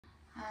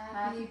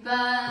Happy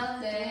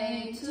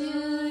birthday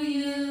to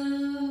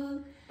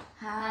you.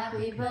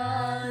 Happy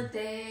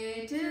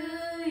birthday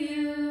to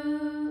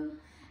you.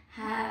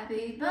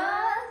 Happy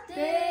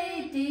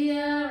birthday,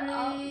 dear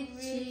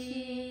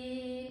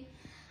Richie.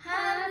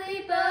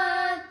 Happy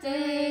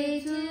birthday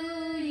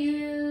to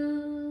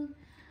you.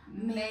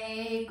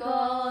 May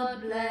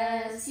God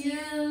bless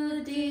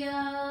you,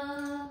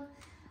 dear.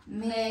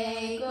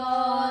 May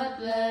God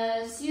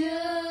bless you,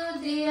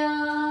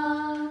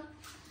 dear.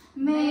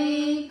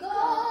 May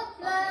God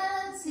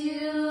bless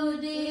you,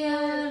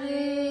 dear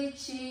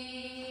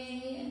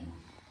Richie.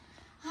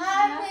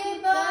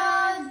 Happy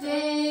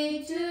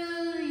birthday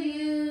to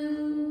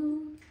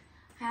you.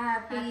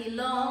 Happy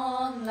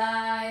long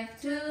life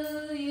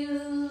to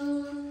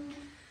you.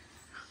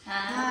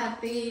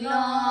 Happy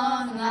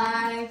long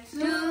life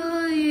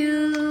to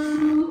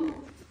you.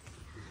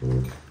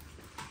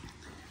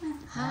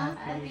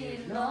 Happy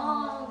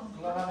long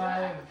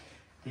life,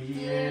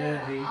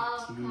 dear Richie.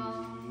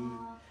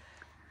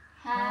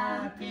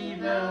 Happy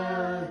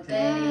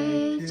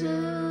birthday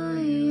to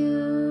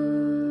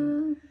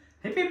you.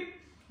 Hip hip.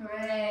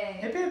 Hooray!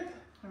 Hip hip.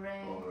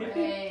 Hooray! Hip,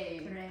 Hooray!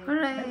 Hip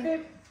Hooray!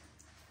 hip.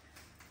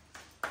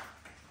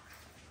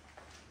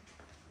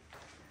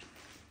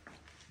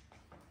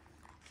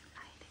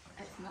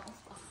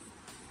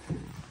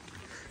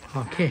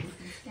 Okay.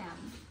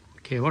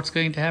 Okay, what's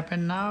going to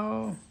happen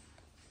now?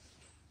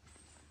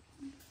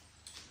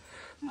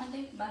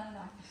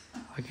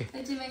 Okay.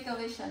 Did you make a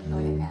wish and throw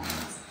your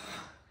hands?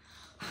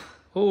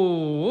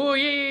 Oh,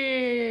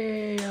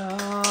 yeah.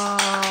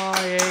 Oh,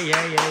 yeah.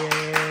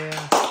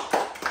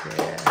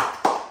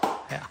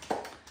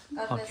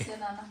 God bless Okay. you,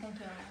 Nana. Thank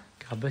you.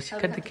 God bless you.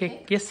 Cut the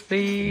cake. Yes,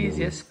 please.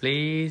 Yes,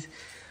 please.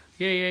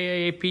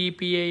 Yeah.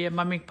 Pee.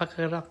 Mommy,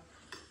 pakara.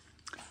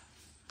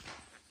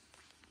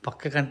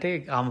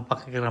 Pakkakante, ama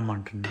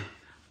pakkakaramantunna.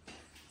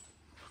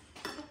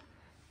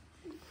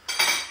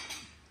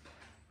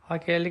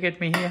 Okay, look at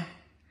me here.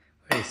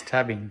 Wait,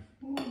 stabbing.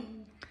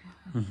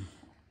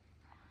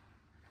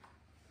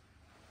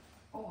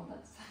 Oh,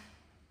 that's...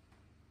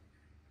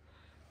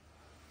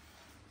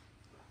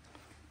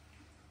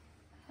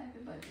 Happy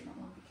birthday,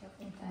 Mama. Be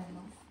careful with that,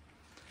 Mama.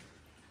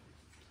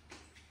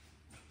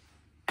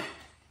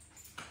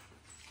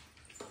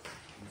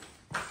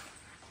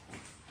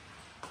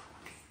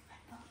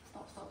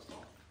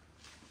 Stop.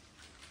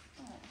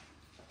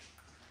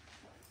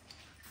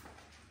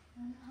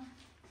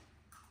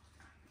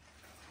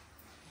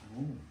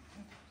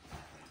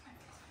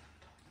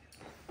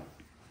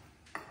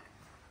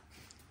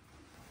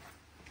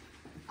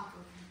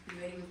 Be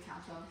ready with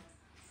countdown.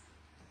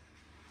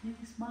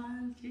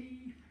 Smile,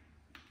 G.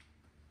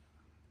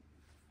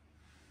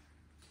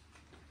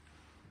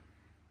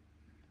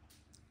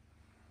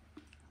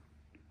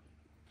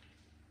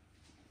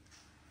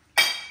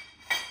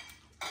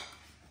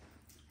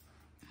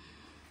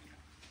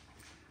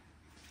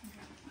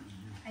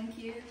 Thank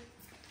you.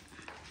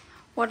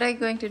 What are you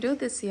going to do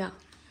this year?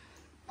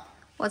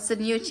 What's the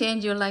new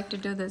change you'd like to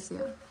do this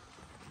year?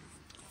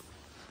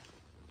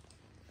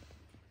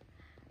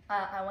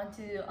 I want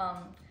to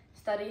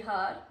study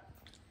hard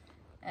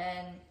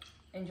and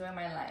enjoy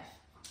my life.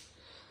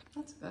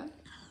 That's good.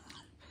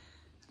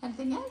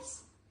 Anything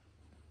else?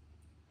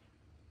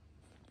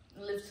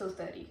 Live till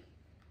 30.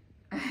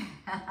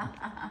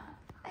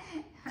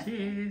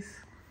 Cheers.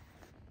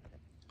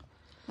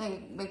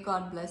 May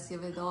God bless you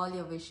with all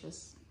your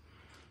wishes.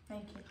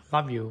 Thank you.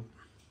 Love you.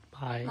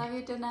 Bye. Love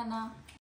you too, Nana.